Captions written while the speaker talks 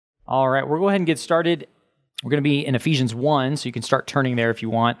All right, we'll go ahead and get started. We're going to be in Ephesians 1, so you can start turning there if you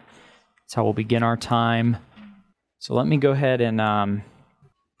want. That's how we'll begin our time. So let me go ahead and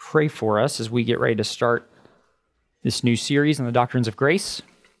pray for us as we get ready to start this new series on the doctrines of grace.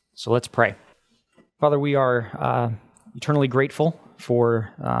 So let's pray. Father, we are eternally grateful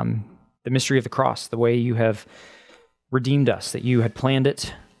for the mystery of the cross, the way you have redeemed us, that you had planned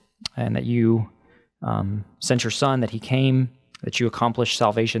it, and that you sent your Son, that he came, that you accomplished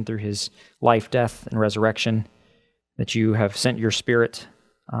salvation through his life, death, and resurrection, that you have sent your Spirit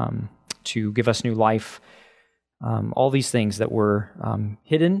to give us new life. All these things that were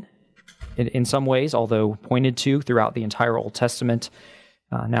hidden in some ways, although pointed to throughout the entire Old Testament,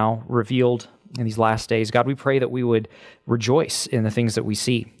 now revealed in these last days. God, we pray that we would rejoice in the things that we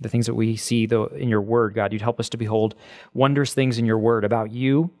see, in your word. God, you'd help us to behold wondrous things in your word about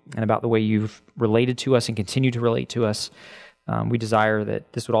you and about the way you've related to us and continue to relate to us. We desire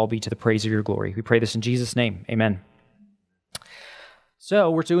that this would all be to the praise of your glory. We pray this in Jesus' name. Amen.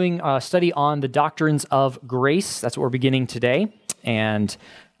 So we're doing a study on the doctrines of grace. That's what we're beginning today. And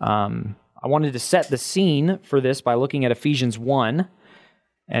I wanted to set the scene for this by looking at Ephesians 1,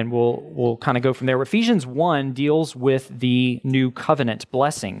 and we'll kind of go from there. Ephesians 1 deals with the new covenant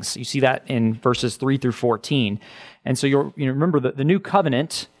blessings. You see that in verses 3 through 14. And so you remember the new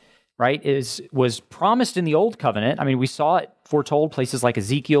covenant, right, was promised in the old covenant. I mean, we saw it foretold places like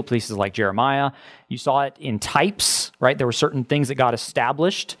Ezekiel, places like Jeremiah. You saw it in types, right? There were certain things that God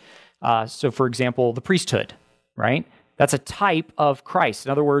established. So, for example, the priesthood, right? That's a type of Christ.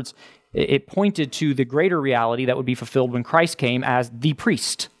 In other words, it pointed to the greater reality that would be fulfilled when Christ came as the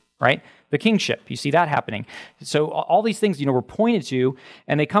priest, right? The kingship. You see that happening. So all these things, were pointed to,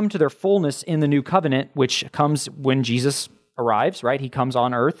 and they come to their fullness in the new covenant, which comes when Jesus arrives, right? He comes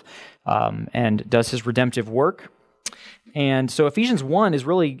on earth and does his redemptive work. And so Ephesians 1 is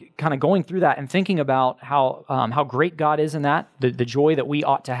really kind of going through that and thinking about how great God is in that, the joy that we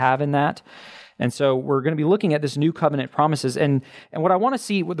ought to have in that. And so we're going to be looking at this new covenant promises. And what I want to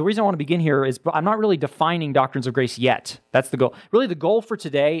see, the reason I want to begin here is I'm not really defining doctrines of grace yet. That's the goal. Really, the goal for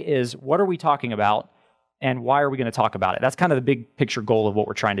today is what are we talking about and why are we going to talk about it? That's kind of the big picture goal of what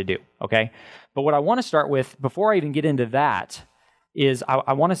we're trying to do, okay? But what I want to start with, before I even get into that, is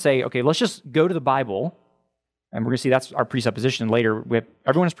I want to say, okay, let's just go to the Bible. And we're going to see that's our presupposition later.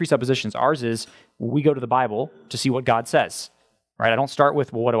 Everyone has presuppositions. Ours is we go to the Bible to see what God says, right? I don't start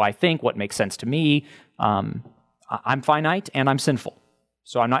with, well, what do I think? What makes sense to me? I'm finite and I'm sinful.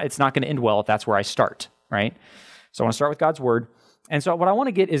 So it's not going to end well if that's where I start, right? So I want to start with God's word. And so what I want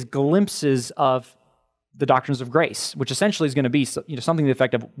to get is glimpses of the doctrines of grace, which essentially is going to be something to the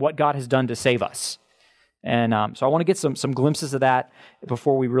effect of what God has done to save us. And so I want to get some glimpses of that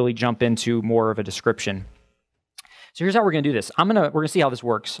before we really jump into more of a description. So here's how we're going to do this. We're going to see how this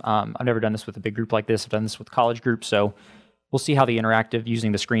works. I've never done this with a big group like this. I've done this with college groups, so we'll see how the interactive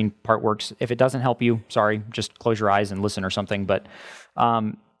using the screen part works. If it doesn't help you, sorry, just close your eyes and listen or something. But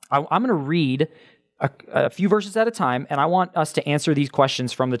I'm going to read a few verses at a time, and I want us to answer these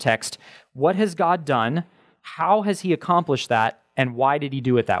questions from the text. What has God done? How has he accomplished that? And why did he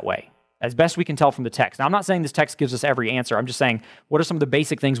do it that way? As best we can tell from the text. Now, I'm not saying this text gives us every answer. I'm just saying, what are some of the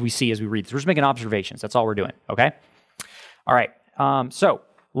basic things we see as we read this? We're just making observations. That's all we're doing, okay? All right, so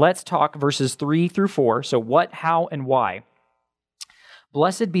let's talk verses 3 through 4. So what, how, and why.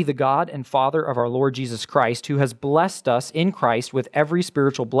 Blessed be the God and Father of our Lord Jesus Christ, who has blessed us in Christ with every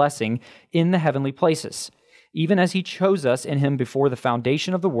spiritual blessing in the heavenly places, even as he chose us in him before the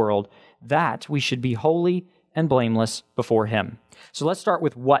foundation of the world, that we should be holy and blameless before him. So let's start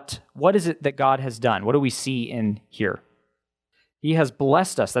with what. What is it that God has done? What do we see in here? He has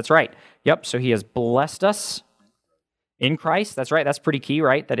blessed us. That's right. Yep, so he has blessed us in Christ. That's right. That's pretty key,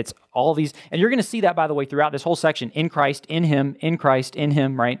 right? That it's all these, and you're going to see that, by the way, throughout this whole section. In Christ, in him, in Christ, in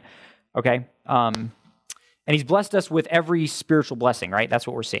him, right? Okay. And he's blessed us with every spiritual blessing, right? That's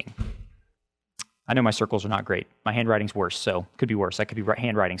what we're seeing. I know my circles are not great. My handwriting's worse, so it could be worse. I could be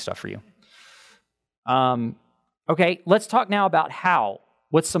handwriting stuff for you. Okay, let's talk now about how.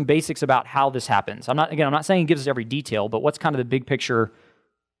 What's some basics about how this happens? I'm not saying it gives us every detail, but what's kind of the big picture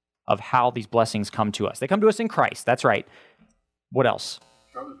of how these blessings come to us? They come to us in Christ. That's right. What else?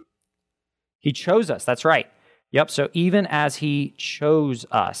 He chose us. That's right. Yep. So even as he chose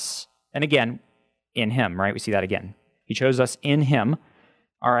us, and again, in him, right? We see that again. He chose us in him.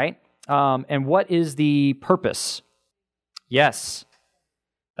 All right. And what is the purpose? Yes.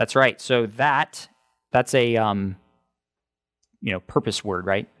 That's right. So that's a purpose word,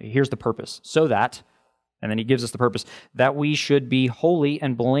 right? Here's the purpose. So that, and then he gives us the purpose, that we should be holy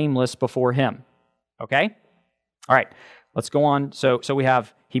and blameless before him. Okay? All right, let's go on. So we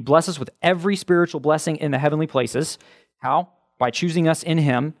have He blessed us with every spiritual blessing in the heavenly places. How? By choosing us in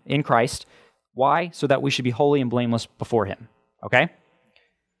him, in Christ. Why? So that we should be holy and blameless before him. Okay?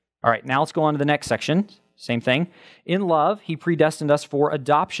 All right, now let's go on to the next section. Same thing. In love, he predestined us for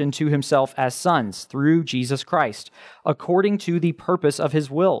adoption to himself as sons through Jesus Christ, according to the purpose of his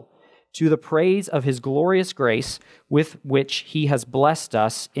will, to the praise of his glorious grace with which he has blessed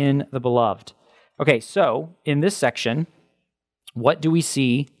us in the beloved. Okay, so in this section, what do we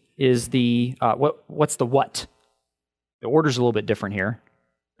see is the, what's the what? The order's a little bit different here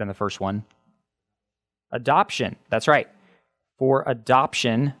than the first one. Adoption, that's right. For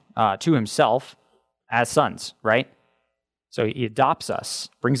adoption to himself as sons, right? So he adopts us,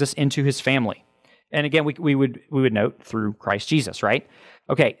 brings us into his family. And again, we would note through Christ Jesus, right?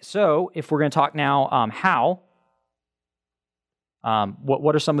 Okay, so if we're going to talk now how,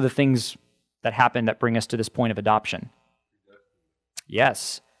 what are some of the things that happen that bring us to this point of adoption?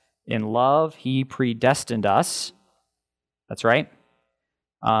 Yes, in love, he predestined us. That's right.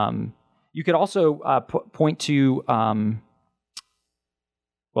 You could also point to, well,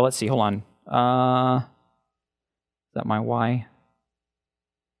 let's see, hold on. Is that my why?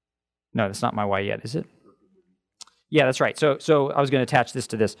 No, that's not my why yet, is it? Yeah, that's right. So I was going to attach this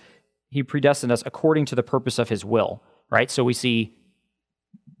to this. He predestined us according to the purpose of his will, right? So we see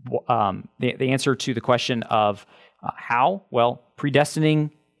the answer to the question of how? Well,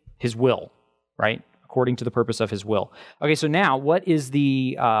 predestining his will, right? According to the purpose of his will. Okay, so now what is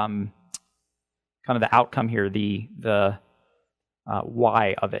the kind of the outcome here, the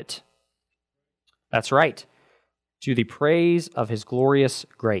why of it? That's right. To the praise of his glorious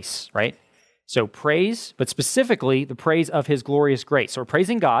grace, right? So praise, but specifically the praise of his glorious grace. So we're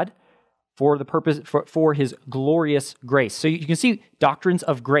praising God for the purpose, for his glorious grace. So you can see doctrines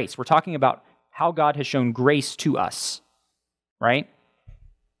of grace. We're talking about how God has shown grace to us, right?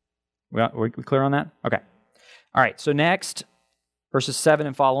 We clear on that? Okay. All right, so next, verses 7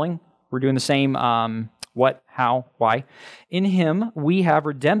 and following, we're doing the same what, how, why. In him we have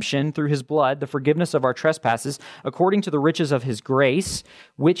redemption through his blood, the forgiveness of our trespasses, according to the riches of his grace,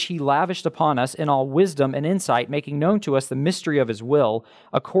 which he lavished upon us in all wisdom and insight, making known to us the mystery of his will,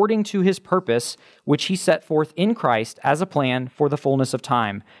 according to his purpose, which he set forth in Christ as a plan for the fullness of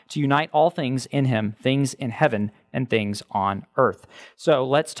time, to unite all things in him, things in heaven and things on earth. So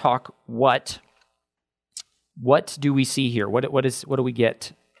let's talk what do we see here? What do we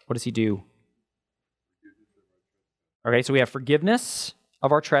get? What does he do? Okay, so we have forgiveness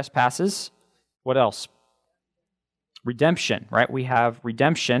of our trespasses. What else? Redemption, right? We have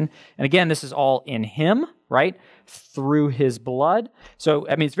redemption. And again, this is all in him, right? Through his blood. So,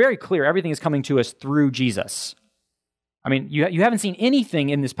 I mean, it's very clear. Everything is coming to us through Jesus. I mean, you haven't seen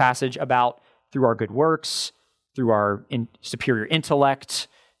anything in this passage about through our good works, through our superior intellect,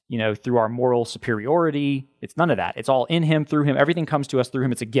 through our moral superiority. It's none of that. It's all in him, through him. Everything comes to us through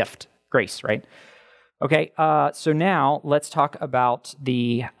him. It's a gift, grace, right? Okay, so now let's talk about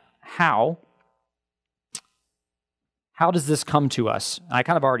the how. How does this come to us? I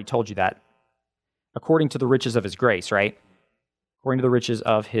kind of already told you that. According to the riches of his grace, right? According to the riches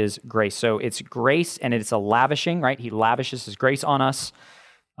of his grace. So it's grace and it's a lavishing, right? He lavishes his grace on us.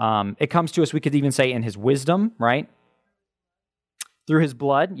 It comes to us, we could even say, in his wisdom, right? Through his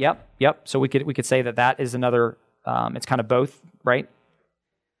blood, yep. So we could say that is another, it's kind of both, right?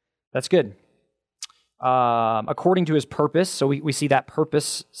 That's good. According to his purpose, so we see that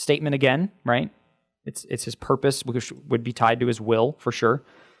purpose statement again, right? It's his purpose, which would be tied to his will, for sure.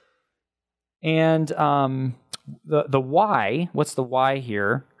 And the why, what's the why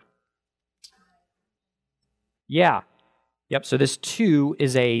here? Yeah. Yep, so this to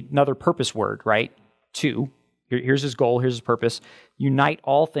is another purpose word, right? To. Here's his goal, here's his purpose. Unite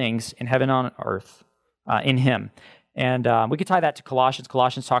all things in heaven and on earth in him. And we could tie that to Colossians.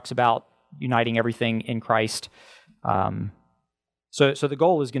 Colossians talks about uniting everything in Christ. So the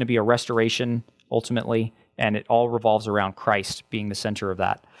goal is going to be a restoration, ultimately, and it all revolves around Christ being the center of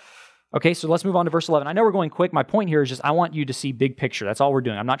that. Okay, so let's move on to verse 11. I know we're going quick. My point here is just I want you to see big picture. That's all we're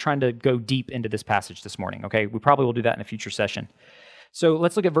doing. I'm not trying to go deep into this passage this morning, okay? We probably will do that in a future session. So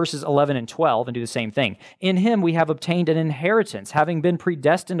let's look at verses 11 and 12 and do the same thing. In him we have obtained an inheritance, having been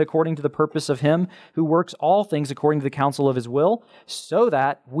predestined according to the purpose of him who works all things according to the counsel of his will, so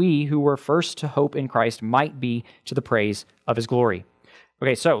that we who were first to hope in Christ might be to the praise of his glory.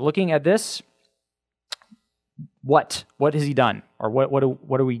 Okay, so looking at this, what has he done? Or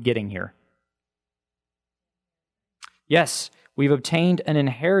what are we getting here? Yes, we've obtained an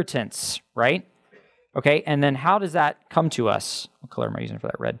inheritance, right? Okay, and then how does that come to us? What color am I using for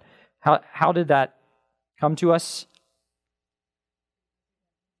that red? How did that come to us?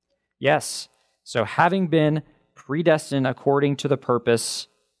 Yes. So having been predestined according to the purpose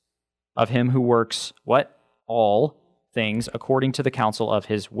of him who works, what? All things according to the counsel of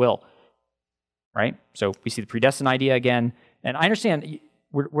his will. Right? So we see the predestined idea again. And I understand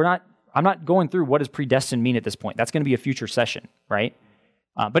I'm not going through what does predestined mean at this point. That's going to be a future session, right?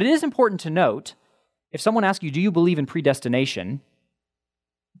 But it is important to note, if someone asks you, do you believe in predestination?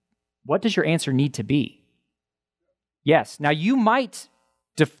 What does your answer need to be? Yes. Now, you might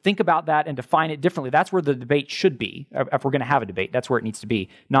think about that and define it differently. That's where the debate should be. If we're going to have a debate, that's where it needs to be,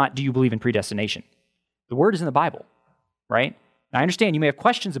 not do you believe in predestination? The word is in the Bible, right? Now, I understand you may have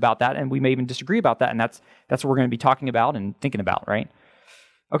questions about that, and we may even disagree about that, and that's what we're going to be talking about and thinking about, right?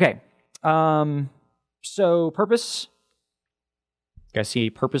 Okay. So purpose. You guys see a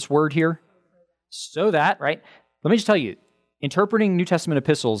purpose word here? So that, right? Let me just tell you, interpreting New Testament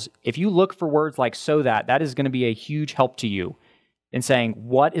epistles, if you look for words like so that is going to be a huge help to you in saying,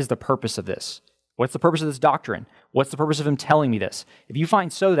 what is the purpose of this? What's the purpose of this doctrine? What's the purpose of him telling me this? If you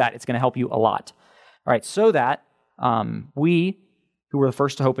find so that, it's going to help you a lot. All right, so that we, who were the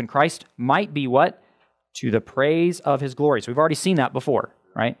first to hope in Christ, might be what? To the praise of his glory. So we've already seen that before,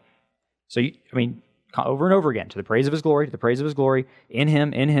 right? So, over and over again, to the praise of his glory, to the praise of his glory, in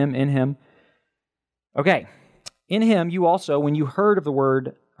him, in him, in him. Okay, in him you also, when you heard the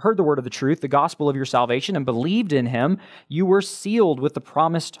word of the truth, the gospel of your salvation, and believed in him, you were sealed with the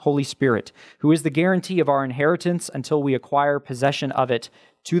promised Holy Spirit, who is the guarantee of our inheritance until we acquire possession of it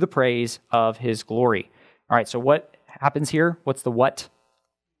to the praise of his glory. All right, so what happens here? What's the what?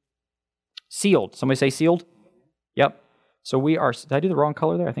 Sealed. Somebody say sealed? Yep. So we are, did I do the wrong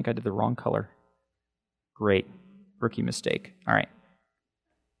color there? I think I did the wrong color. Great. Rookie mistake. All right.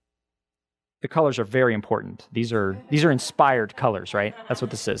 The colors are very important. These are inspired colors, right? That's what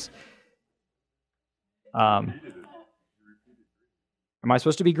this is. Am I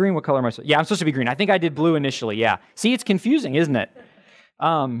supposed to be green? What color am I supposed to? Yeah, I'm supposed to be green. I think I did blue initially. Yeah. See, it's confusing, isn't it?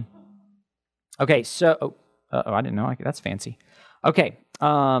 Okay, so I didn't know. That's fancy. Okay,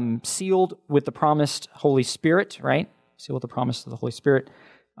 sealed with the promised Holy Spirit, right? Sealed with the promise of the Holy Spirit.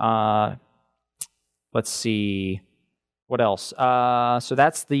 Let's see. What else? So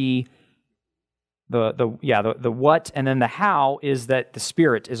that's the what, and then the how is that the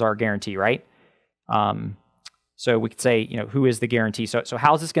Spirit is our guarantee, right? So we could say, who is the guarantee? So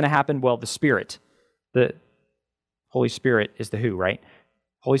how's this going to happen? Well, the Spirit, the Holy Spirit is the who, right?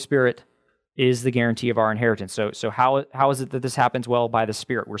 Holy Spirit is the guarantee of our inheritance. So how is it that this happens? Well, by the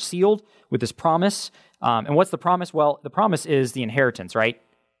Spirit. We're sealed with this promise. And what's the promise? Well, the promise is the inheritance, right?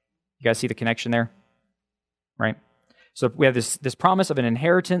 You guys see the connection there? Right? So we have this promise of an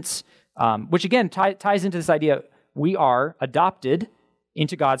inheritance, which again ties into this idea, we are adopted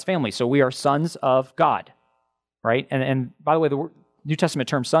into God's family. So we are sons of God, right? And by the way, the New Testament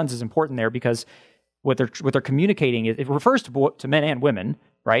term sons is important there because what they're communicating, it refers to men and women,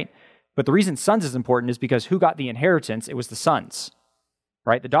 right? But the reason sons is important is because who got the inheritance? It was the sons,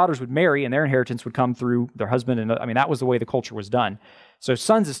 right? The daughters would marry and their inheritance would come through their husband. And that was the way the culture was done. So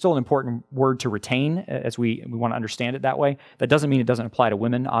sons is still an important word to retain as we want to understand it that way. That doesn't mean it doesn't apply to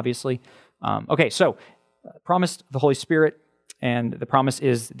women, obviously. Okay, so promised the Holy Spirit, and the promise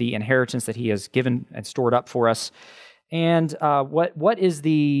is the inheritance that he has given and stored up for us. And what is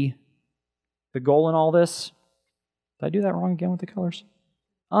the goal in all this? Did I do that wrong again with the colors?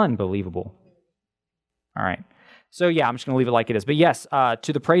 Unbelievable. All right. So yeah, I'm just going to leave it like it is. But yes,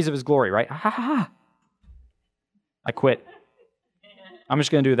 to the praise of his glory, right? Ha, ha, ha. I quit. I'm just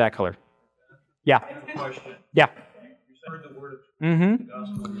going to do that color. Yeah. I have a question. Yeah. You heard the word of the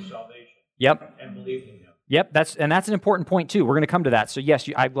gospel of your salvation. Yep. And believed in him. Yep. That's an important point too. We're going to come to that. So yes,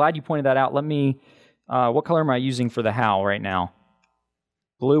 I'm glad you pointed that out. Let me. What color am I using for the how right now?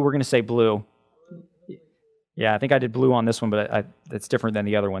 Blue. We're going to say blue. Yeah, I think I did blue on this one, but it's different than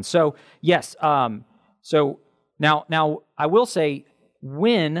the other one. So yes. So now I will say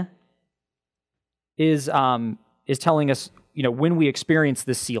when is telling us, when we experience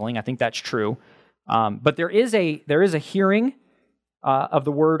this sealing. I think that's true. But there is a hearing of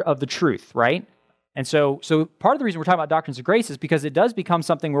the word of the truth, right? And so part of the reason we're talking about doctrines of grace is because it does become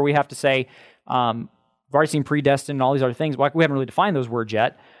something where we have to say, we've already seen predestined and all these other things. Well, we haven't really defined those words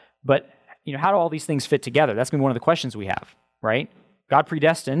yet, but how do all these things fit together? That's going to be one of the questions we have, right? God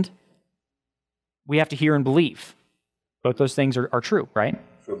predestined. We have to hear and believe. Both those things are true, right?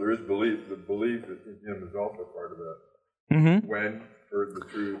 So there is belief. The belief in him is also part of that. Mm-hmm. When heard the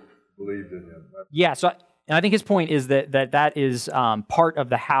truth, believed in him. Yeah, and I think his point is that is part of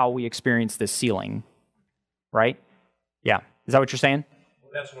the how we experience this sealing, right? Yeah. Is that what you're saying?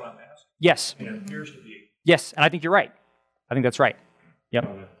 Well, that's what I'm asking. Yes. And it appears to be. Yes, and I think you're right. I think that's right.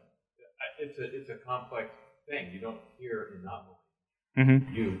 Yep. it's a complex thing. You don't hear and not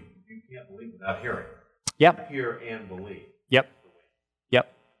Mm-hmm. believe. You can't believe without hearing. Yep. Hear and believe. Yep.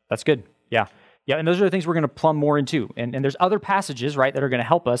 That's good. Yeah. And those are the things we're going to plumb more into. And there's other passages, right, that are going to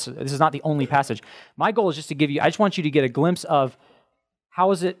help us. This is not the only passage. My goal is just to give you, I just want you to get a glimpse of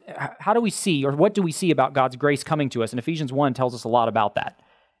how do we see, or what do we see about God's grace coming to us? And Ephesians 1 tells us a lot about that.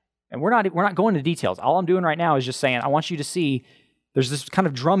 And we're not going into details. All I'm doing right now is just saying, I want you to see there's this kind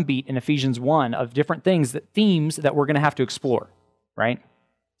of drumbeat in Ephesians 1 of different themes that we're going to have to explore, right?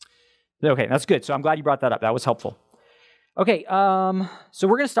 Okay, that's good. So I'm glad you brought that up. That was helpful. Okay, so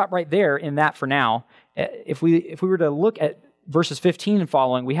we're going to stop right there in that for now. If we were to look at verses 15 and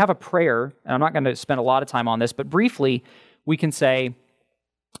following, we have a prayer, and I'm not going to spend a lot of time on this, but briefly we can say,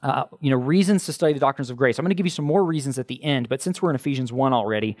 reasons to study the doctrines of grace. I'm going to give you some more reasons at the end, but since we're in Ephesians 1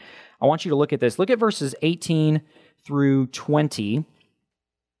 already, I want you to look at this. Look at verses 18 through 20.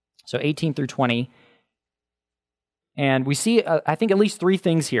 So 18 through 20. And we see, I think, at least three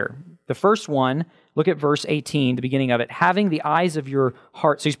things here. The first one, look at verse 18, the beginning of it. Having the eyes of your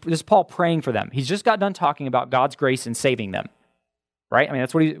heart. So this is Paul praying for them. He's just got done talking about God's grace in saving them, right? I mean,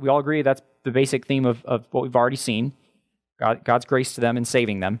 that's what we all agree. That's the basic theme of what we've already seen. God's grace to them in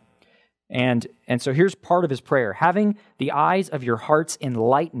saving them. And so here's part of his prayer. Having the eyes of your hearts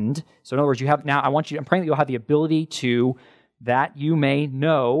enlightened. So in other words, I'm praying that you'll have the ability to, that you may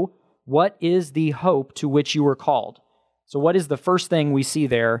know what is the hope to which you were called. So what is the first thing we see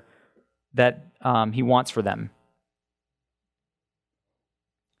there that he wants for them?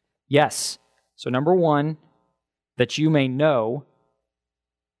 Yes. So number one, that you may know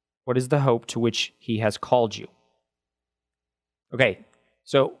what is the hope to which he has called you. Okay,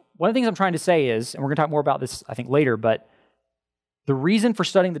 so one of the things I'm trying to say is, and we're going to talk more about this, I think, later, but the reason for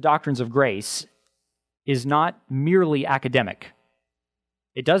studying the doctrines of grace is not merely academic.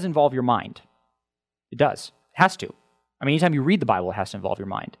 It does involve your mind. It does. It has to. I mean, anytime you read the Bible, it has to involve your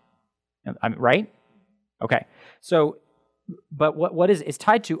mind. Right? Okay. So, but what is, it's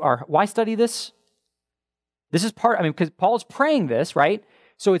tied to why study this? This is because Paul's praying this, right?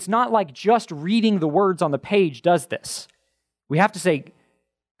 So it's not like just reading the words on the page does this. We have to say,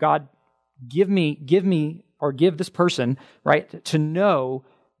 God, give me, or give this person, right, to know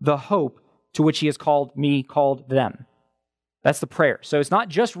the hope to which he has called them. That's the prayer. So it's not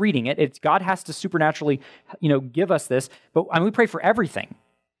just reading it. It's God has to supernaturally, give us this. But we pray for everything,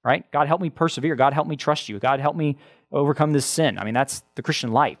 right? God, help me persevere. God, help me trust you. God, help me overcome this sin. I mean, that's the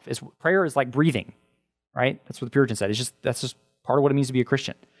Christian life. Prayer is like breathing, right? That's what the Puritans said. That's just part of what it means to be a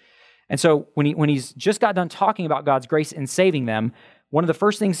Christian. And so when he's just got done talking about God's grace in saving them, one of the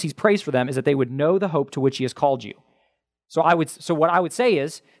first things he's prays for them is that they would know the hope to which he has called you. So what I would say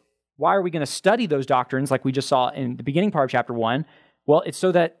is, why are we going to study those doctrines like we just saw in the beginning part of chapter 1? Well, it's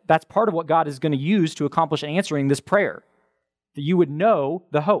so that's part of what God is going to use to accomplish answering this prayer, that you would know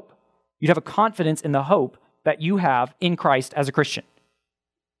the hope. You'd have a confidence in the hope that you have in Christ as a Christian.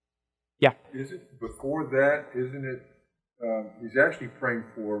 Yeah? Is it before that, isn't it, he's actually praying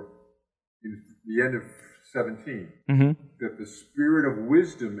for, in the end of 17, that the spirit of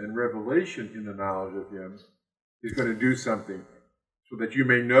wisdom and revelation in the knowledge of him is going to do something so that you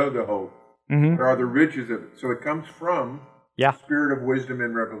may know the hope. What are the riches of it? So it comes from the spirit of wisdom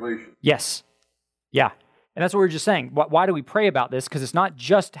and revelation. Yes. Yeah. And that's what we were just saying. Why do we pray about this? Because it's not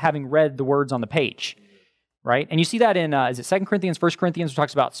just having read the words on the page, right? And you see that in, is it 2 Corinthians, 1 Corinthians, which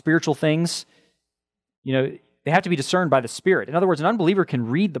talks about spiritual things? They have to be discerned by the Spirit. In other words, an unbeliever can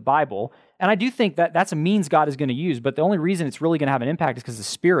read the Bible, and I do think that that's a means God is going to use, but the only reason it's really going to have an impact is because the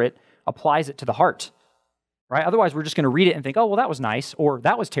Spirit applies it to the heart, right? Otherwise, we're just going to read it and think, oh, well, that was nice, or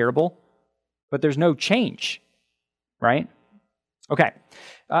that was terrible, but there's no change, right? Okay,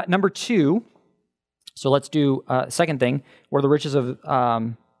 number 2, so let's do second thing, where the riches of,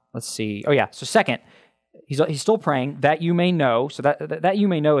 let's see, so second, he's still praying that you may know, so that you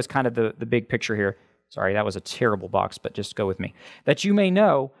may know is kind of the big picture here. Sorry, that was a terrible box, but just go with me. That you may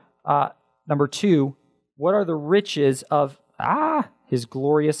know, number 2, what are the riches of his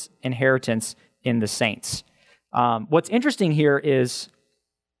glorious inheritance in the saints. What's interesting here is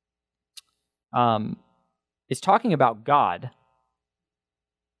it's talking about God.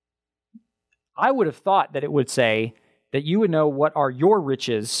 I would have thought that it would say that you would know what are your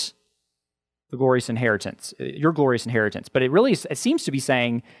riches, the glorious inheritance, your glorious inheritance. But it seems to be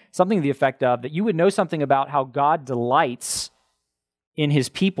saying something to the effect of that you would know something about how God delights in his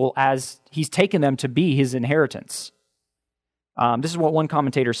people as he's taken them to be his inheritance. This is what one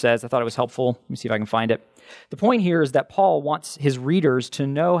commentator says. I thought it was helpful. Let me see if I can find it. The point here is that Paul wants his readers to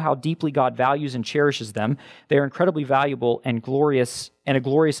know how deeply God values and cherishes them. They are incredibly valuable and glorious, and a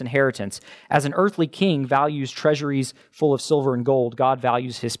glorious inheritance. As an earthly king values treasuries full of silver and gold, God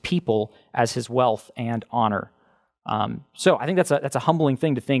values his people as his wealth and honor. So I think that's a humbling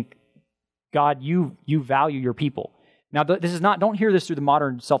thing to think, God, you value your people. Now, this is not, don't hear this through the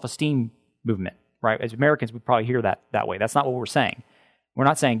modern self-esteem movement, right? As Americans, we probably hear that way. That's not what we're saying. We're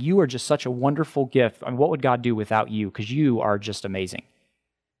not saying you are just such a wonderful gift. I mean, what would God do without you? Because you are just amazing.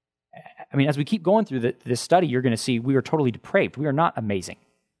 I mean, as we keep going through this study, you're going to see we are totally depraved. We are not amazing,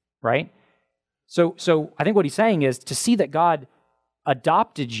 right? So I think what he's saying is to see that God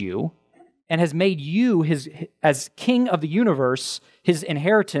adopted you and has made you as king of the universe, his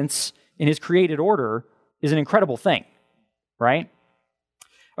inheritance in his created order is an incredible thing, right?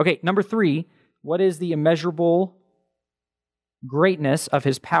 Okay, number 3, what is the immeasurable greatness of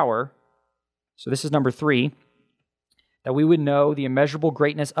his power? So this is number 3, that we would know the immeasurable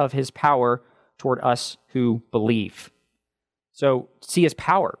greatness of his power toward us who believe. So see his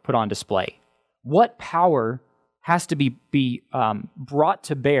power put on display. What power has to be brought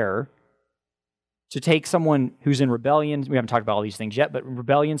to bear to take someone who's in rebellion? We haven't talked about all these things yet, but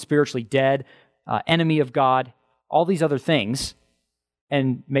rebellion, spiritually dead, enemy of God, all these other things,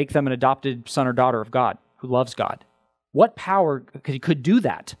 and make them an adopted son or daughter of God who loves God. What power could do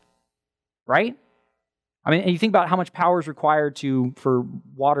that, right? I mean, and you think about how much power is required for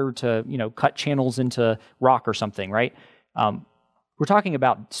water to, cut channels into rock or something, right? We're talking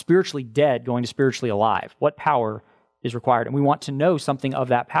about spiritually dead going to spiritually alive. What power is required? And we want to know something of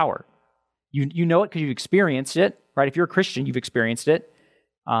that power. You know it because you've experienced it, right? If you're a Christian, you've experienced it.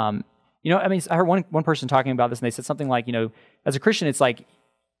 I heard one person talking about this, and they said something like, as a Christian, it's like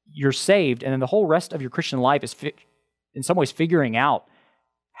you're saved, and then the whole rest of your Christian life is in some ways figuring out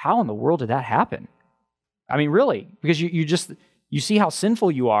how in the world did that happen? I mean, really, because you see how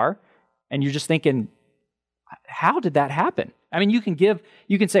sinful you are, and you're just thinking, how did that happen? I mean, you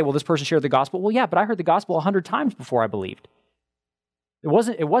can say, well, this person shared the gospel. Well, yeah, but I heard the gospel 100 times before I believed. It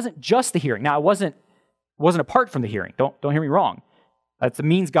wasn't just the hearing. Now, it wasn't apart from the hearing. Don't hear me wrong. That's the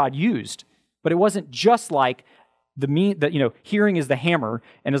means God used, but it wasn't just like hearing is the hammer,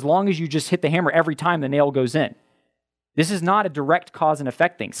 and as long as you just hit the hammer every time, the nail goes in. This is not a direct cause and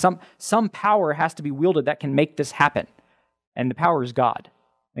effect thing. Some power has to be wielded that can make this happen, and the power is God.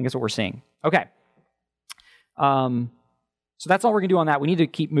 I think that's what we're seeing. Okay. So that's all we're going to do on that. We need to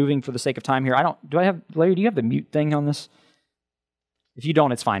keep moving for the sake of time here. Larry, do you have the mute thing on this? If you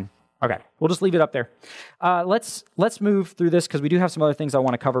don't, it's fine. Okay, we'll just leave it up there. Let's move through this because we do have some other things I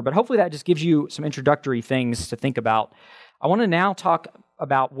want to cover, but hopefully that just gives you some introductory things to think about. I want to now talk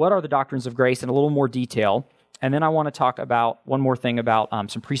about what are the doctrines of grace in a little more detail, and then I want to talk about one more thing about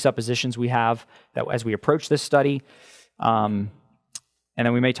some presuppositions we have that as we approach this study, and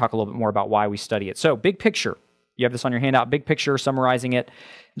then we may talk a little bit more about why we study it. So, big picture. You have this on your handout, big picture, summarizing it.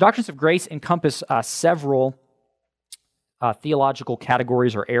 The doctrines of grace encompass several theological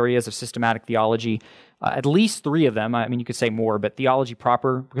categories or areas of systematic theology, at least 3 of them. I mean, you could say more, but theology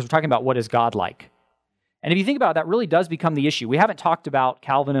proper, because we're talking about what is God like. And if you think about it, that really does become the issue. We haven't talked about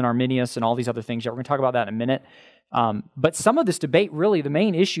Calvin and Arminius and all these other things yet. We're going to talk about that in a minute. But some of this debate, really, the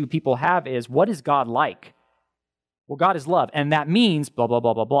main issue people have is, what is God like? Well, God is love, and that means blah, blah,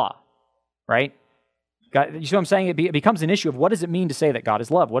 blah, blah, blah, right? God, you see what I'm saying? It becomes an issue of what does it mean to say that God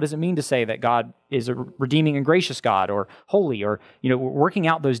is love? What does it mean to say that God is a redeeming and gracious God or holy, or working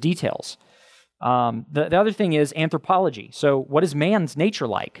out those details? The other thing is anthropology. So what is man's nature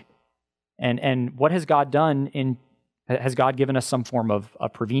like? And what has God done has God given us some form of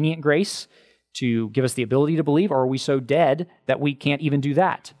prevenient grace to give us the ability to believe, or are we so dead that we can't even do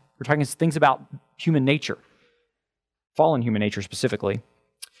that? We're talking things about human nature, fallen human nature specifically.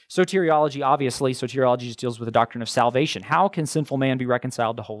 Soteriology, obviously, soteriology just deals with the doctrine of salvation. How can sinful man be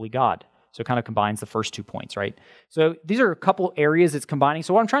reconciled to holy God? So it kind of combines the first 2 points, right? So these are a couple areas it's combining.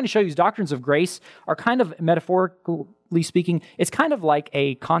 So what I'm trying to show you is doctrines of grace are kind of, metaphorically speaking, it's kind of like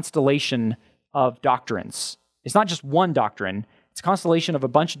a constellation of doctrines. It's not just one doctrine. It's a constellation of a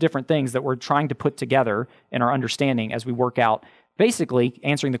bunch of different things that we're trying to put together in our understanding as we work out, basically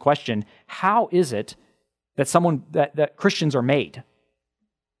answering the question, how is it that Christians are made?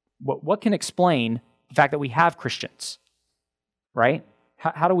 What can explain the fact that we have Christians, right?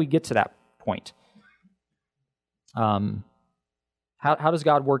 How do we get to that point? How does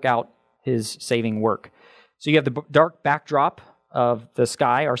God work out his saving work? So you have the dark backdrop of the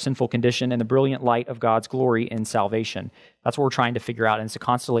sky, our sinful condition, and the brilliant light of God's glory in salvation. That's what we're trying to figure out, and it's a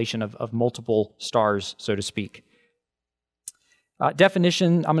constellation of multiple stars, so to speak.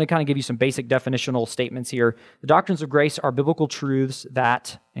 Definition, I'm going to kind of give you some basic definitional statements here. The doctrines of grace are biblical truths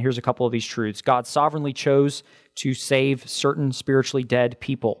that, and here's a couple of these truths, God sovereignly chose to save certain spiritually dead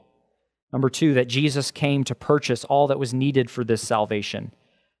people. Number 2, that Jesus came to purchase all that was needed for this salvation.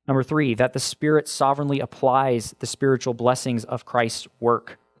 Number 3, that the Spirit sovereignly applies the spiritual blessings of Christ's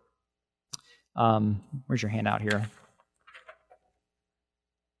work. Where's your handout here?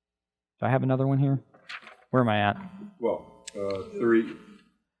 Do I have another one here? Where am I at? Well, 3,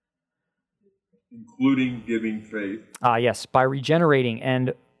 including giving faith. Yes, by regenerating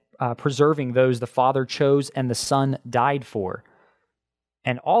and preserving those the Father chose and the Son died for.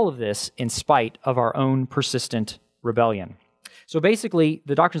 And all of this in spite of our own persistent rebellion. So basically,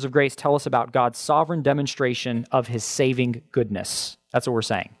 the doctrines of grace tell us about God's sovereign demonstration of his saving goodness. That's what we're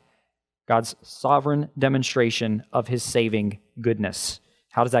saying. God's sovereign demonstration of his saving goodness.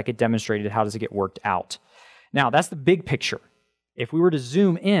 How does that get demonstrated? How does it get worked out? Now, that's the big picture. If we were to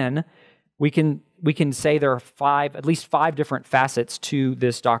zoom in, we can say there are at least five different facets to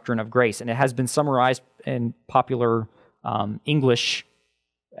this doctrine of grace, and it has been summarized in popular English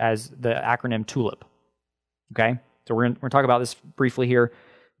as the acronym TULIP. Okay, so we're going to talk about this briefly here,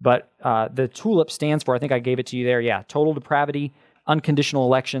 but the TULIP stands for, I think I gave it to you there, total depravity, unconditional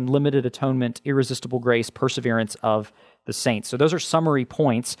election, limited atonement, irresistible grace, perseverance of the saints. So those are summary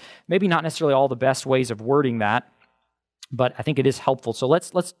points. Maybe not necessarily all the best ways of wording that, but I think it is helpful. So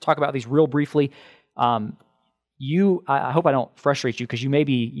let's talk about these real briefly. I hope I don't frustrate you because you may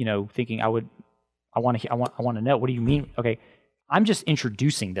be thinking I want to know, what do you mean? Okay, I'm just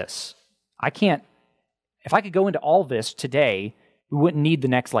introducing this. If I could go into all this today, we wouldn't need the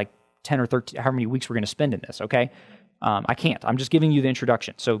next 10 or 13, however many weeks we're going to spend in this, okay? I can't. I'm just giving you the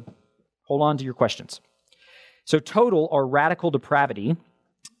introduction. So hold on to your questions. So total or radical depravity,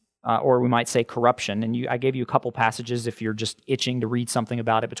 or we might say corruption, and I gave you a couple passages. If you're just itching to read something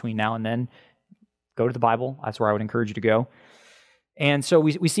about it between now and then, go to the Bible. That's where I would encourage you to go. And so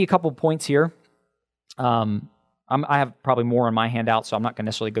we see a couple points here. I have probably more on my handout, so I'm not going to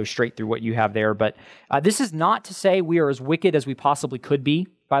necessarily go straight through what you have there. But this is not to say we are as wicked as we possibly could be,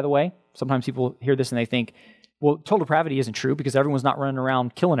 by the way. Sometimes people hear this and they think, well, total depravity isn't true because everyone's not running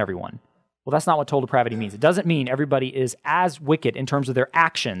around killing everyone. Well, that's not what total depravity means. It doesn't mean everybody is as wicked in terms of their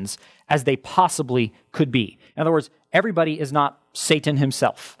actions as they possibly could be. In other words, everybody is not Satan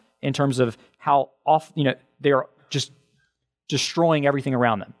himself in terms of how often they are just destroying everything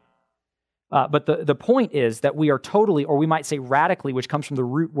around them. But the point is that we are totally, or we might say radically, which comes from the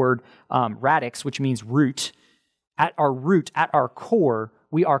root word radix, which means root. At our core,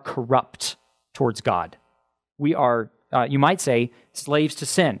 we are corrupt towards God. We are, you might say, slaves to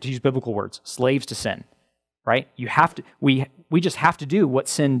sin, to use biblical words, slaves to sin, right? We just have to do what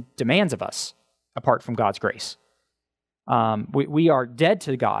sin demands of us apart from God's grace. We are dead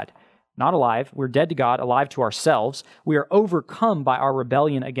to God. Not alive. We're dead to God, alive to ourselves. We are overcome by our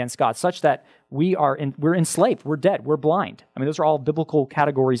rebellion against God, such that we're enslaved. We're dead. We're blind. I mean, those are all biblical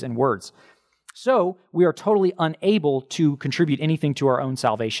categories and words. So we are totally unable to contribute anything to our own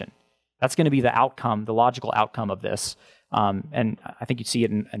salvation. That's going to be the outcome, the logical outcome of this. And I think you see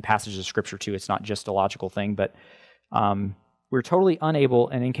it in passages of Scripture too. It's not just a logical thing, but we're totally unable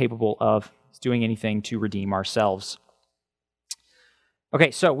and incapable of doing anything to redeem ourselves.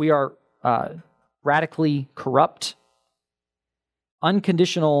 Okay, so we are radically corrupt,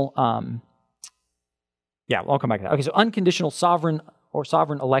 unconditional, I'll come back to that. Okay, so unconditional sovereign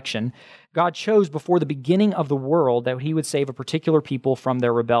election. God chose before the beginning of the world that he would save a particular people from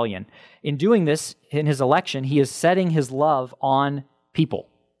their rebellion. In doing this, in his election, he is setting his love on people,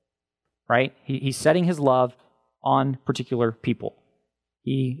 right? He's setting his love on particular people.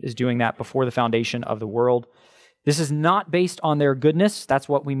 He is doing that before the foundation of the world. This is not based on their goodness. That's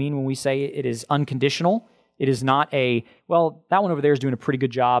what we mean when we say it is unconditional. It is not that one over there is doing a pretty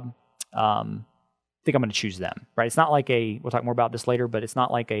good job. I think I'm going to choose them, right? It's not like we'll talk more about this later, but it's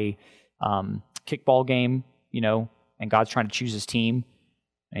not like a kickball game, and God's trying to choose his team.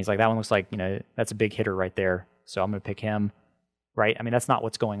 And he's like, that one looks like, that's a big hitter right there, so I'm going to pick him, right? I mean, that's not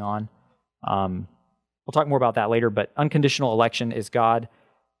what's going on. We'll talk more about that later, but unconditional election is God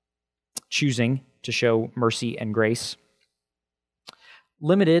choosing to show mercy and grace.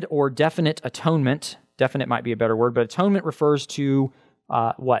 Limited or definite atonement, definite might be a better word, but atonement refers to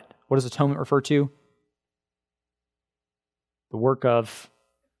what? What does atonement refer to? The work of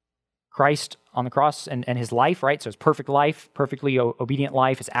Christ on the cross and his life, right? So his perfect life, perfectly obedient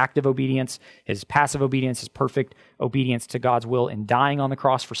life, his active obedience, his passive obedience, his perfect obedience to God's will in dying on the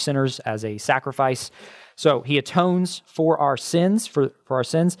cross for sinners as a sacrifice. So he atones for our sins, for our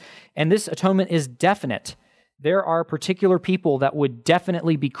sins, and this atonement is definite. there are particular people that would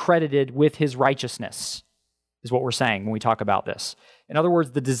definitely be credited with his righteousness, is what we're saying when we talk about this. In other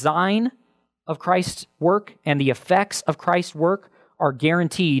words, the design of Christ's work and the effects of Christ's work are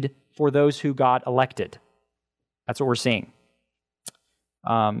guaranteed for those who God elected. That's what we're seeing.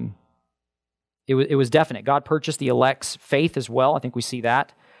 It was definite. God purchased the elect's faith as well. I think we see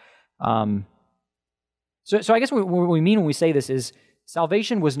that. So I guess what we mean when we say this is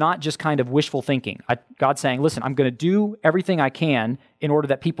salvation was not just kind of wishful thinking. God saying, listen, I'm going to do everything I can in order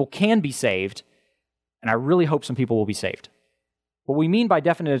that people can be saved, and I really hope some people will be saved. What we mean by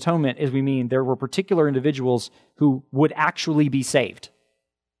definite atonement is we mean there were particular individuals who would actually be saved.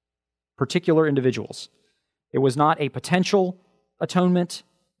 Particular individuals. It was not a potential atonement.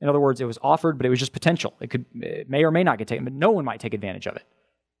 In other words, it was offered, but it was just potential. It may or may not get taken, but no one might take advantage of it.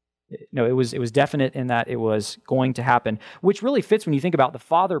 No, it was definite in that it was going to happen, which really fits when you think about the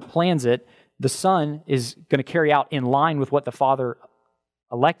Father plans it, the Son is going to carry out in line with what the Father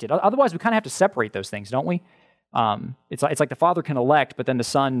elected. Otherwise, we kind of have to separate those things, don't we? It's like the Father can elect, but then the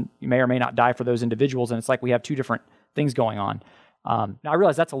Son may or may not die for those individuals, and it's like we have two different things going on. Now, I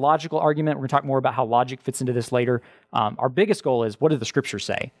realize that's a logical argument. We're going to talk more about how logic fits into this later. Our biggest goal is, what do the Scriptures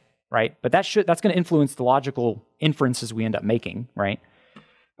say, right? But that's going to influence the logical inferences we end up making, right?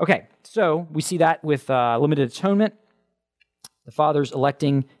 Okay, so we see that with limited atonement. The Father's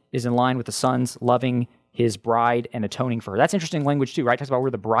electing is in line with the Son's loving his bride and atoning for her. That's interesting language too, right? It talks about we're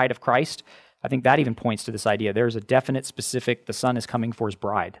the bride of Christ. I think that even points to this idea. There's a definite, specific, the Son is coming for his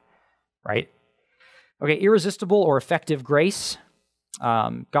bride, right? Okay, irresistible or effective grace.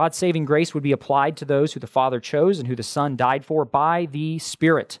 God's saving grace would be applied to those who the Father chose and who the Son died for by the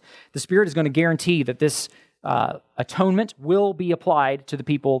Spirit. The Spirit is going to guarantee that this atonement will be applied to the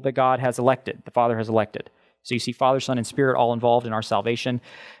people that God has elected, the Father has elected. So you see Father, Son, and Spirit all involved in our salvation.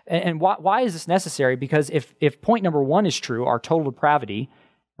 And why is this necessary? Because if point number one is true, our total depravity,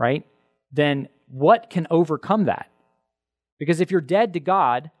 right, then what can overcome that? Because if you're dead to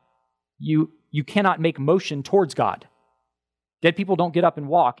God, you cannot make motion towards God. Dead people don't get up and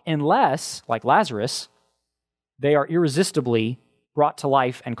walk unless, like Lazarus, they are irresistibly brought to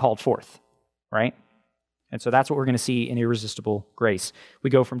life and called forth, right? And so that's what we're going to see in irresistible grace. We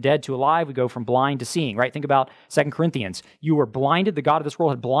go from dead to alive. We go from blind to seeing, right? Think about 2 Corinthians. You were blinded. The God of this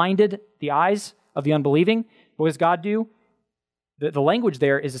world had blinded the eyes of the unbelieving. What does God do? The language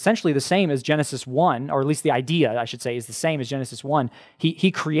there is essentially the same as Genesis 1, or at least the idea, I should say, is the same as Genesis 1.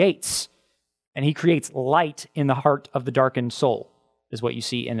 He creates, and he creates light in the heart of the darkened soul, is what you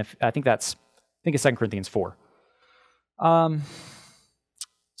see. And I think it's 2 Corinthians 4.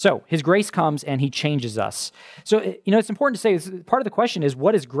 So his grace comes and he changes us. So, it's important to say, part of the question is,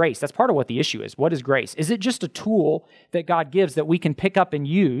 what is grace? That's part of what the issue is. What is grace? Is it just a tool that God gives that we can pick up and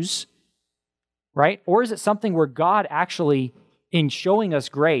use, right? Or is it something where God actually, in showing us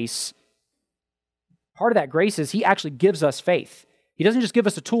grace, part of that grace is he actually gives us faith. He doesn't just give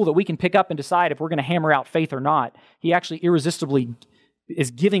us a tool that we can pick up and decide if we're going to hammer out faith or not. He actually irresistibly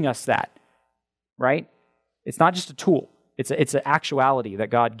is giving us that, right? It's not just a tool. It's an actuality that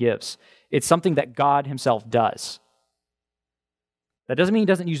God gives. It's something that God himself does. That doesn't mean he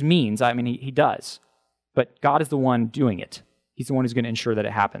doesn't use means. I mean, he does. But God is the one doing it. He's the one who's going to ensure that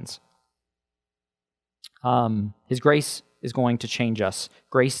it happens. His grace is going to change us.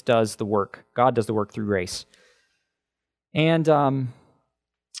 Grace does the work. God does the work through grace. And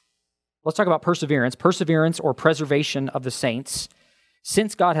let's talk about perseverance. Perseverance or preservation of the saints.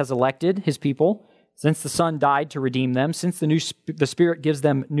 Since God has elected his people, since the Son died to redeem them, since the Spirit gives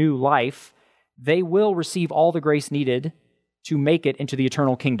them new life, they will receive all the grace needed to make it into the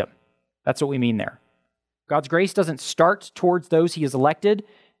eternal kingdom. That's what we mean there. God's grace doesn't start towards those he has elected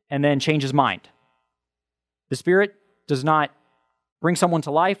and then change his mind. The Spirit does not bring someone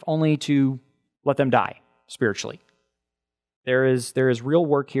to life only to let them die spiritually. There is real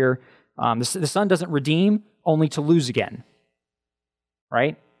work here. The Son doesn't redeem only to lose again,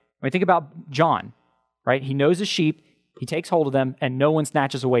 right? I mean, think about John, right? He knows his sheep, he takes hold of them, and no one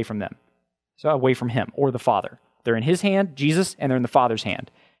snatches away from them. So away from him or the Father. They're in his hand, Jesus, and they're in the Father's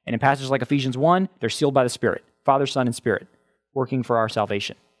hand. And in passages like Ephesians 1, they're sealed by the Spirit, Father, Son, and Spirit, working for our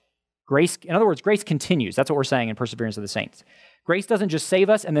salvation. Grace, in other words, grace continues. That's what we're saying in Perseverance of the Saints. Grace doesn't just save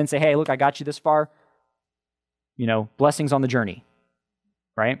us and then say, hey, look, I got you this far. Blessings on the journey,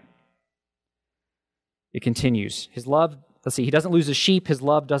 right? It continues. His love, he doesn't lose his sheep. His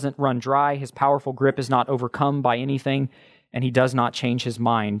love doesn't run dry. His powerful grip is not overcome by anything, and he does not change his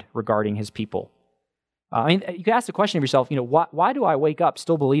mind regarding his people. You could ask the question of yourself, why do I wake up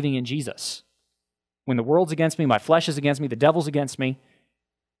still believing in Jesus? When the world's against me, my flesh is against me, the devil's against me.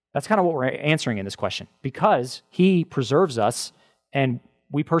 That's kind of what we're answering in this question. Because he preserves us and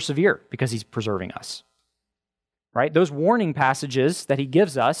we persevere because he's preserving us. Right? Those warning passages that he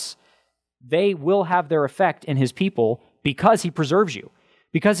gives us, they will have their effect in his people because he preserves you.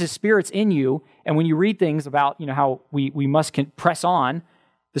 Because his Spirit's in you, and when you read things about, how we must press on,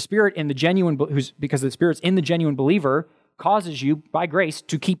 the Spirit in the genuine, because the Spirit's in the genuine believer, causes you, by grace,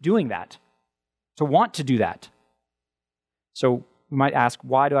 to keep doing that, to want to do that. So we might ask,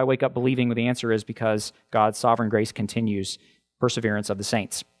 why do I wake up believing? Well, the answer is because God's sovereign grace continues perseverance of the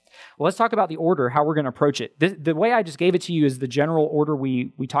saints. Well, let's talk about the order, how we're going to approach it. The way I just gave it to you is the general order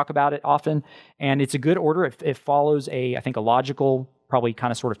we talk about it often, and it's a good order. It follows I think a logical, probably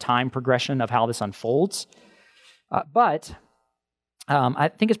kind of sort of time progression of how this unfolds. But I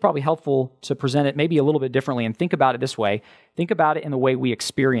think it's probably helpful to present it maybe a little bit differently and think about it this way. Think about it in the way we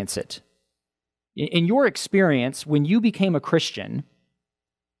experience it. In your experience, when you became a Christian,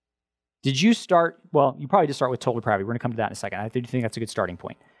 did you start, well, you probably just start with total depravity. We're going to come to that in a second. I do think that's a good starting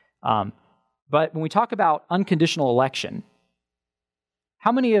point. But when we talk about unconditional election,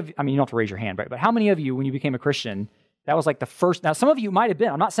 how many of you, I mean, you don't have to raise your hand, right? But how many of you, when you became a Christian, that was like the first, now some of you might have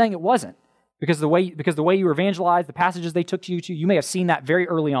been, I'm not saying it wasn't, because the way you were evangelized, the passages they took you to, you may have seen that very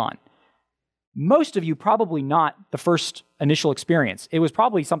early on. Most of you probably not the first initial experience. It was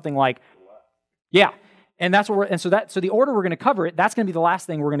probably something like, yeah. And that's what so the order we're going to cover it, that's going to be the last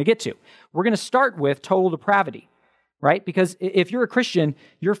thing we're going to get to. We're going to start with total depravity, right? Because if you're a Christian,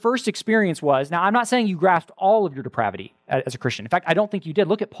 your first experience was, now I'm not saying you grasped all of your depravity as a Christian. In fact, I don't think you did.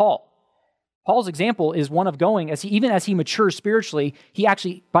 Look at Paul. Paul's example is one of going, even as he matures spiritually, he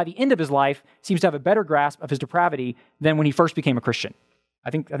actually, by the end of his life, seems to have a better grasp of his depravity than when he first became a Christian.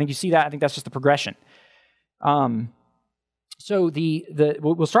 I think you see that. I think that's just the progression. So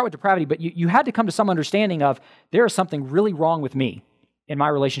we'll start with depravity, but you had to come to some understanding of there is something really wrong with me in my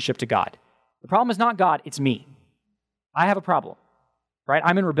relationship to God. The problem is not God, it's me. I have a problem, right?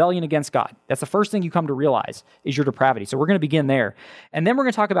 I'm in rebellion against God. That's the first thing you come to realize is your depravity. So we're going to begin there. And then we're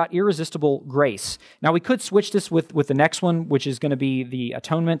going to talk about irresistible grace. Now, we could switch this with the next one, which is going to be the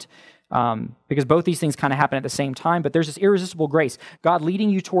atonement, because both these things kind of happen at the same time, but there's this irresistible grace, God leading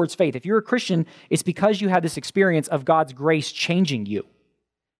you towards faith. If you're a Christian, it's because you had this experience of God's grace changing you.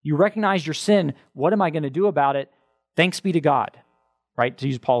 You recognize your sin. What am I going to do about it? Thanks be to God, right? To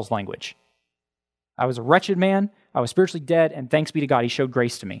use Paul's language. I was a wretched man. I was spiritually dead, and thanks be to God, he showed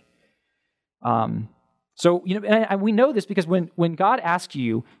grace to me. So, and we know this because when God asks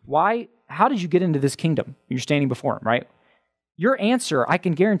you, how did you get into this kingdom? You're standing before him, right? Your answer, I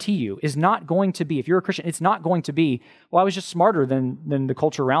can guarantee you, is not going to be, if you're a Christian, it's not going to be, well, I was just smarter than the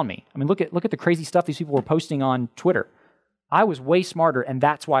culture around me. I mean, look at the crazy stuff these people were posting on Twitter. I was way smarter, and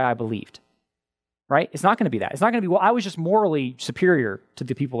that's why I believed, right? It's not going to be that. It's not going to be, well, I was just morally superior to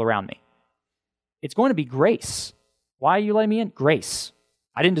the people around me. It's going to be grace. Why are you letting me in? Grace.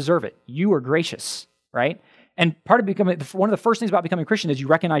 I didn't deserve it. You were gracious, right? And part of one of the first things about becoming a Christian is you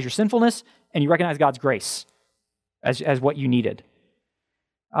recognize your sinfulness and you recognize God's grace as what you needed.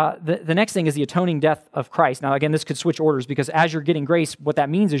 The next thing is the atoning death of Christ. Now, again, this could switch orders because as you're getting grace, what that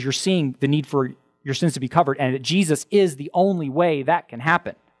means is you're seeing the need for your sins to be covered and that Jesus is the only way that can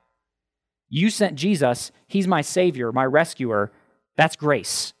happen. You sent Jesus. He's my Savior, my rescuer. That's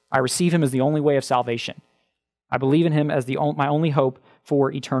grace. I receive him as the only way of salvation. I believe in him as my only hope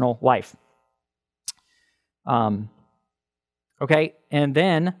for eternal life. Okay, and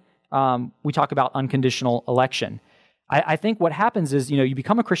then we talk about unconditional election. I think what happens is, you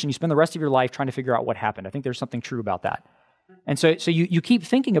become a Christian, you spend the rest of your life trying to figure out what happened. I think there's something true about that. And so you keep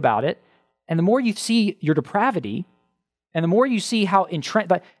thinking about it, and the more you see your depravity, and the more you see how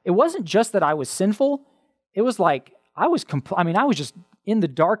but it wasn't just that I was sinful, it was like I was just in the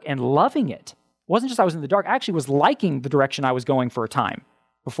dark and loving it. It wasn't just I was in the dark, I actually was liking the direction I was going for a time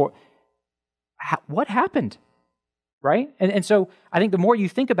before. What happened? Right? And so I think the more you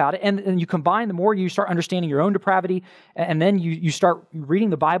think about it, and you combine, the more you start understanding your own depravity, and then you start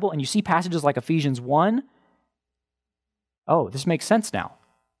reading the Bible, and you see passages like Ephesians 1. Oh, this makes sense now.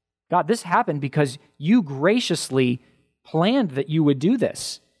 God, this happened because you graciously planned that you would do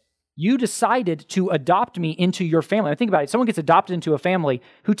this. You decided to adopt me into your family. I think about it. Someone gets adopted into a family,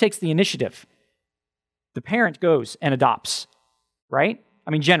 who takes the initiative? The parent goes and adopts, right?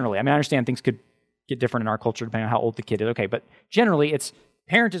 I mean, generally. I understand things could get different in our culture depending on how old the kid is. Okay, but generally, it's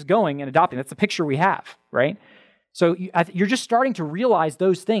parent is going and adopting. That's the picture we have, right? So you're just starting to realize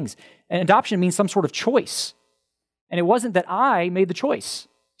those things. And adoption means some sort of choice. And it wasn't that I made the choice.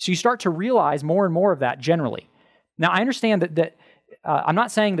 So you start to realize more and more of that generally. Now, I understand that I'm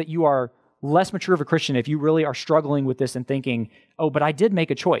not saying that you are less mature of a Christian if you really are struggling with this and thinking, oh, but I did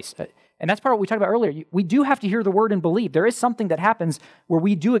make a choice. And that's part of what we talked about earlier. We do have to hear the word and believe. There is something that happens where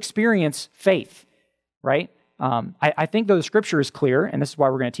we do experience faith, right? I think though the scripture is clear, and this is why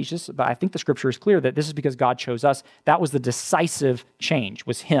we're going to teach this, but I think the scripture is clear that this is because God chose us. That was the decisive change,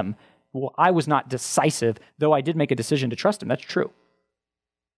 was him. Well, I was not decisive, though I did make a decision to trust him. That's true.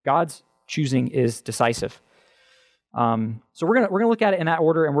 God's choosing is decisive. So we're gonna look at it in that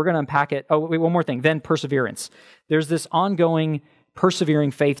order, and we're gonna unpack it. Oh, wait, one more thing. Then perseverance. There's this ongoing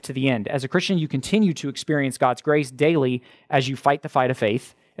persevering faith to the end. As a Christian, you continue to experience God's grace daily as you fight the fight of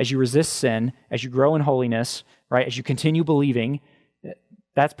faith, as you resist sin, as you grow in holiness, right? As you continue believing.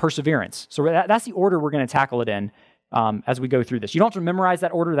 That's perseverance. So that's the order we're going to tackle it in as we go through this. You don't have to memorize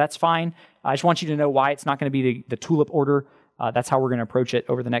that order. That's fine. I just want you to know why it's not going to be the tulip order. That's how we're going to approach it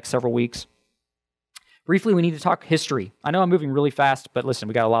over the next several weeks. Briefly, we need to talk history. I know I'm moving really fast, but listen,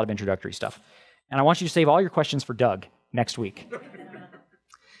 we got a lot of introductory stuff. And I want you to save all your questions for Doug next week.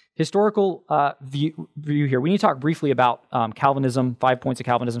 Historical view here. We need to talk briefly about Calvinism, 5 points of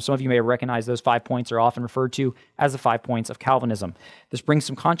Calvinism. Some of you may recognize those 5 points are often referred to as the 5 points of Calvinism. This brings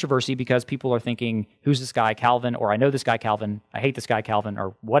some controversy because people are thinking, who's this guy, Calvin? Or I know this guy, Calvin. I hate this guy, Calvin,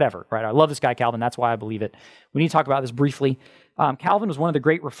 or whatever, right? I love this guy, Calvin. That's why I believe it. We need to talk about this briefly. Calvin was one of the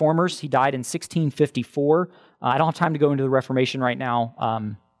great reformers. He died in 1654. I don't have time to go into the Reformation right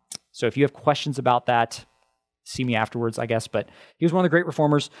now. So if you have questions about that, see me afterwards, I guess, but he was one of the great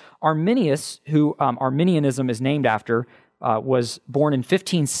reformers. Arminius, who Arminianism is named after, was born in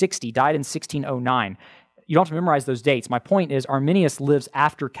 1560, died in 1609. You don't have to memorize those dates. My point is Arminius lives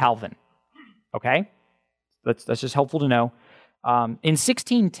after Calvin, okay? That's just helpful to know. In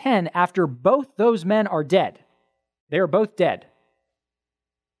 1610, after both those men are dead, they are both dead.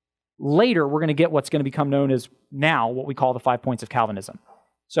 Later, we're going to get what's going to become known as now what we call the 5 points of Calvinism.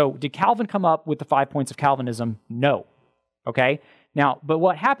 So did Calvin come up with the 5 points of Calvinism? No. Okay? Now, but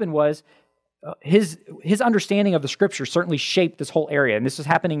what happened was his understanding of the scripture certainly shaped this whole area. And this was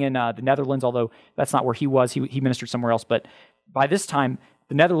happening in the Netherlands, although that's not where he was. He ministered somewhere else. But by this time,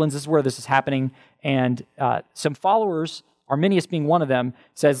 the Netherlands is where this is happening. And some followers, Arminius being one of them,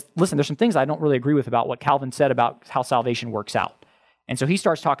 says, listen, there's some things I don't really agree with about what Calvin said about how salvation works out. And so he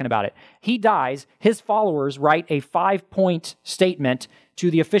starts talking about it. He dies. His followers write a 5-point statement to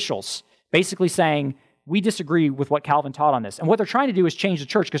the officials, basically saying, we disagree with what Calvin taught on this. And what they're trying to do is change the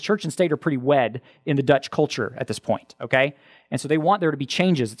church, because church and state are pretty wed in the Dutch culture at this point, okay? And so they want there to be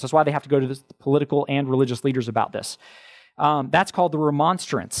changes. That's why they have to go to the political and religious leaders about this. That's called the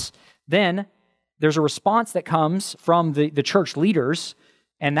remonstrance. Then there's a response that comes from the church leaders,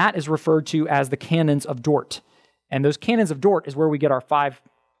 and that is referred to as the canons of Dort. And those canons of Dort is where we get our 5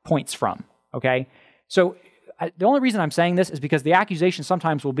 points from, okay? So the only reason I'm saying this is because the accusation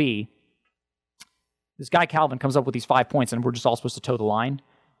sometimes will be, this guy Calvin comes up with these 5 points and we're just all supposed to toe the line.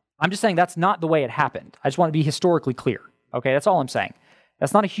 I'm just saying that's not the way it happened. I just want to be historically clear, okay? That's all I'm saying.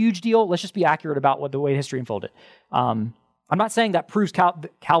 That's not a huge deal. Let's just be accurate about the way history unfolded. I'm not saying that proves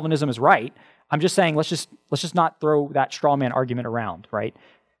Calvinism is right. I'm just saying let's just not throw that straw man argument around, right?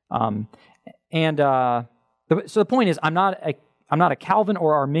 So the point is, I'm not a Calvin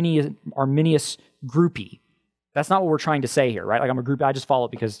or Arminius groupie. That's not what we're trying to say here, right? Like I'm a group, I just follow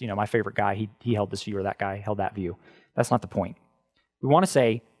it because, my favorite guy, he held this view, or that guy held that view. That's not the point. We want to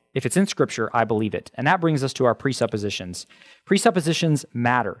say, if it's in Scripture, I believe it. And that brings us to our presuppositions. Presuppositions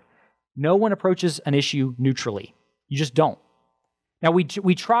matter. No one approaches an issue neutrally. You just don't. Now, we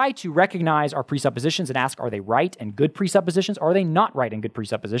try to recognize our presuppositions and ask, are they right and good presuppositions? Or are they not right and good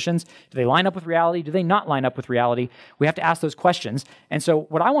presuppositions? Do they line up with reality? Do they not line up with reality? We have to ask those questions. And so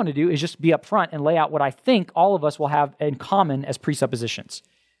what I want to do is just be upfront and lay out what I think all of us will have in common as presuppositions.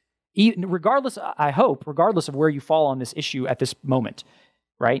 Regardless, I hope, regardless of where you fall on this issue at this moment,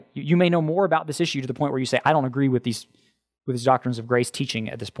 right? You may know more about this issue to the point where you say, I don't agree with these doctrines of grace teaching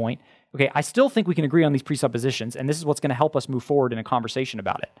at this point. Okay, I still think we can agree on these presuppositions, and this is what's going to help us move forward in a conversation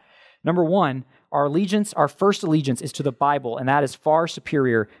about it. Number one, our first allegiance is to the Bible, and that is far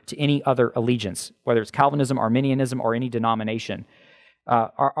superior to any other allegiance, whether it's Calvinism, Arminianism, or any denomination.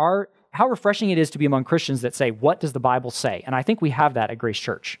 How refreshing it is to be among Christians that say, what does the Bible say? And I think we have that at Grace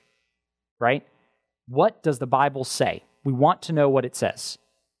Church, right? What does the Bible say? We want to know what it says,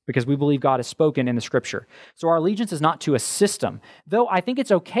 because we believe God has spoken in the Scripture. So our allegiance is not to a system, though I think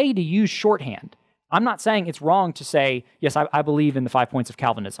it's okay to use shorthand. I'm not saying it's wrong to say, yes, I believe in the 5 points of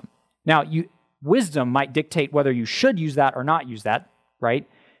Calvinism. Now, wisdom might dictate whether you should use that or not use that, right?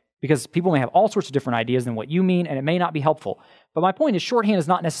 Because people may have all sorts of different ideas than what you mean, and it may not be helpful. But my point is, shorthand is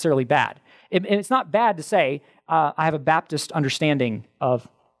not necessarily bad. It's not bad to say, I have a Baptist understanding of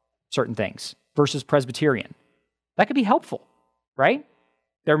certain things versus Presbyterian. That could be helpful, right?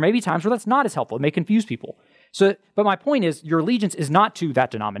 There may be times where that's not as helpful. It may confuse people. So, but my point is, your allegiance is not to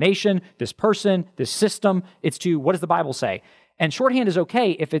that denomination, this person, this system. It's to, what does the Bible say? And shorthand is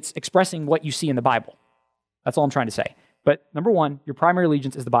okay if it's expressing what you see in the Bible. That's all I'm trying to say. But number one, your primary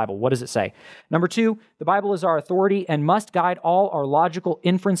allegiance is the Bible. What does it say? Number two, the Bible is our authority and must guide all our logical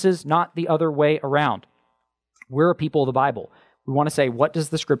inferences, not the other way around. We're a people of the Bible. We want to say, what does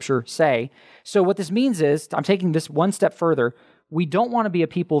the Scripture say? So what this means is, I'm taking this one step further, we don't want to be a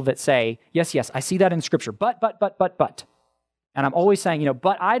people that say, yes, I see that in Scripture, but. And I'm always saying,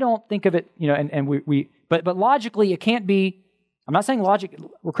 but I don't think of it, but logically it can't be. I'm not saying logic,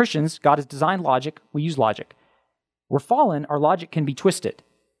 we're Christians, God has designed logic, we use logic. We're fallen, our logic can be twisted.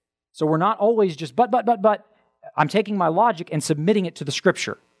 So we're not always just, but. I'm taking my logic and submitting it to the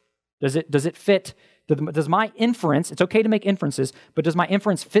Scripture. Does it fit? Does my inference, it's okay to make inferences, but does my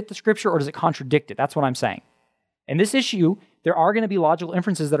inference fit the Scripture or does it contradict it? That's what I'm saying. In this issue, there are going to be logical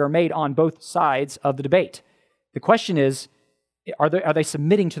inferences that are made on both sides of the debate. The question is, are they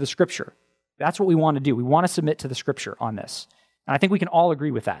submitting to the Scripture? That's what we want to do. We want to submit to the Scripture on this. And I think we can all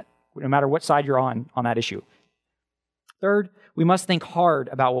agree with that, no matter what side you're on that issue. Third, we must think hard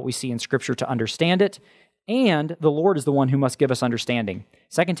about what we see in Scripture to understand it, and the Lord is the one who must give us understanding.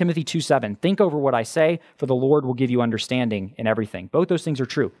 2 Timothy 2:7, think over what I say, for the Lord will give you understanding in everything. Both those things are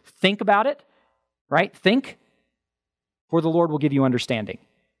true. Think about it, right? Think, for the Lord will give you understanding.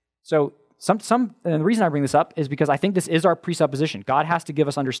 So and the reason I bring this up is because I think this is our presupposition. God has to give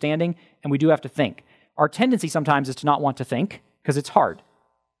us understanding, and we do have to think. Our tendency sometimes is to not want to think, because it's hard.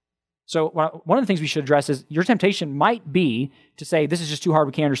 So one of the things we should address is your temptation might be to say, this is just too hard,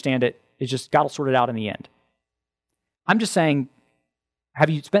 we can't understand it, it's just God will sort it out in the end. I'm just saying, have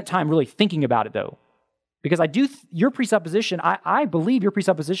you spent time really thinking about it though? Because your presupposition, I believe your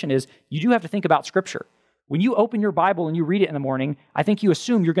presupposition is you do have to think about Scripture. When you open your Bible and you read it in the morning, I think you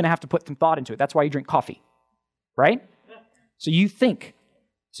assume you're going to have to put some thought into it. That's why you drink coffee, right? So you think.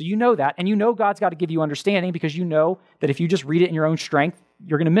 So you know that, and you know God's got to give you understanding because you know that if you just read it in your own strength,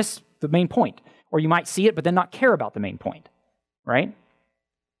 you're going to miss the main point. Or you might see it, but then not care about the main point, right?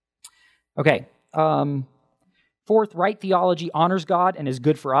 Okay. Fourth, right theology honors God and is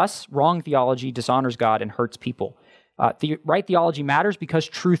good for us. Wrong theology dishonors God and hurts people. Right theology matters because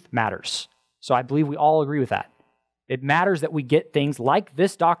truth matters. So I believe we all agree with that. It matters that we get things like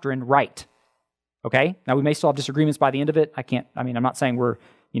this doctrine right. Okay? Now, we may still have disagreements by the end of it. I'm not saying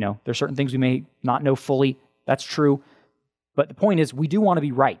there's certain things we may not know fully. That's true. But the point is, we do want to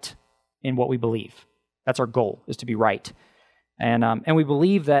be right in what we believe. That's our goal, is to be right. And we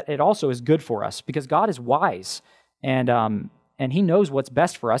believe that it also is good for us because God is wise and He knows what's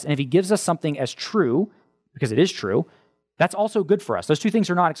best for us. And if He gives us something as true, because it is true, that's also good for us. Those two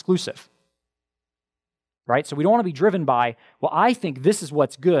things are not exclusive. Right? So we don't want to be driven by, well, I think this is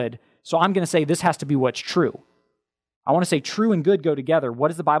what's good, so I'm going to say this has to be what's true. I want to say true and good go together. What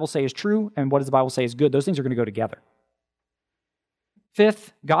does the Bible say is true, and what does the Bible say is good? Those things are going to go together.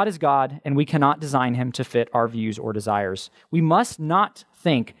 Fifth, God is God, and we cannot design Him to fit our views or desires. We must not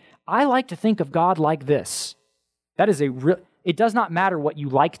think, I like to think of God like this. It does not matter what you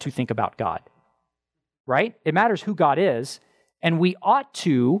like to think about God, right? It matters who God is, and we ought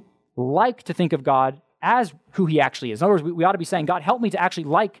to like to think of God as who He actually is. In other words, we ought to be saying, God, help me to actually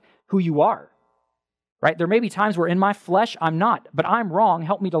like who you are, right? There may be times where in my flesh I'm not, but I'm wrong.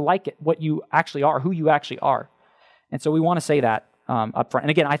 Help me to like it, what you actually are, who you actually are. And so we want to say that up front. And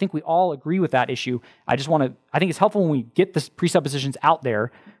again, I think we all agree with that issue. I think it's helpful when we get the presuppositions out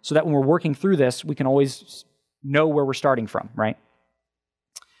there so that when we're working through this, we can always know where we're starting from, right?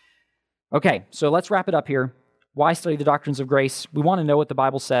 Okay, so let's wrap it up here. Why study the doctrines of grace? We want to know what the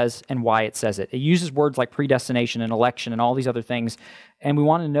Bible says and why it says it. It uses words like predestination and election and all these other things, and we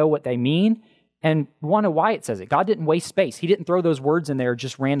want to know what they mean, and we want to know why it says it. God didn't waste space. He didn't throw those words in there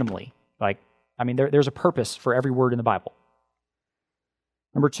just randomly. There's a purpose for every word in the Bible.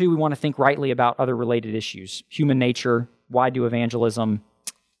 Number two, we want to think rightly about other related issues. Human nature, why do evangelism,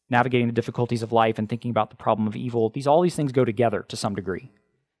 navigating the difficulties of life, and thinking about the problem of evil. All these things go together to some degree.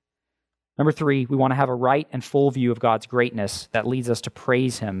 Number three, we want to have a right and full view of God's greatness that leads us to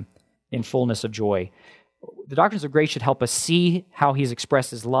praise Him in fullness of joy. The doctrines of grace should help us see how He's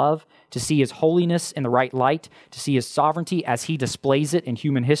expressed His love, to see His holiness in the right light, to see His sovereignty as He displays it in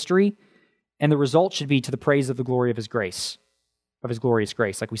human history, and the result should be to the praise of the glory of His grace, of His glorious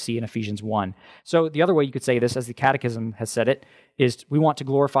grace, like we see in Ephesians 1. So the other way you could say this, as the Catechism has said it, is we want to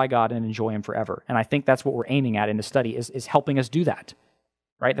glorify God and enjoy Him forever. And I think that's what we're aiming at in the study, is helping us do that.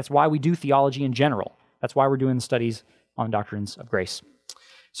 Right? That's why we do theology in general. That's why we're doing the studies on doctrines of grace.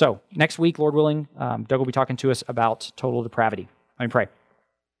 So next week, Lord willing, Doug will be talking to us about total depravity. Let me pray.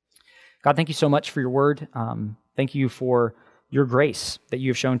 God, thank you so much for your word. Thank you for your grace that you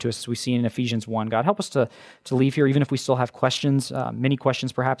have shown to us as we see in Ephesians 1. God, help us to leave here, even if we still have questions, many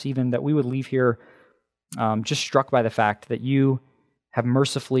questions perhaps even, that we would leave here just struck by the fact that you have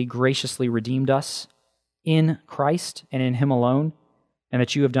mercifully, graciously redeemed us in Christ and in him alone, and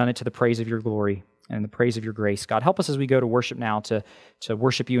that you have done it to the praise of your glory and the praise of your grace. God, help us as we go to worship now to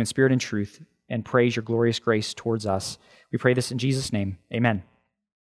worship you in spirit and truth and praise your glorious grace towards us. We pray this in Jesus' name. Amen.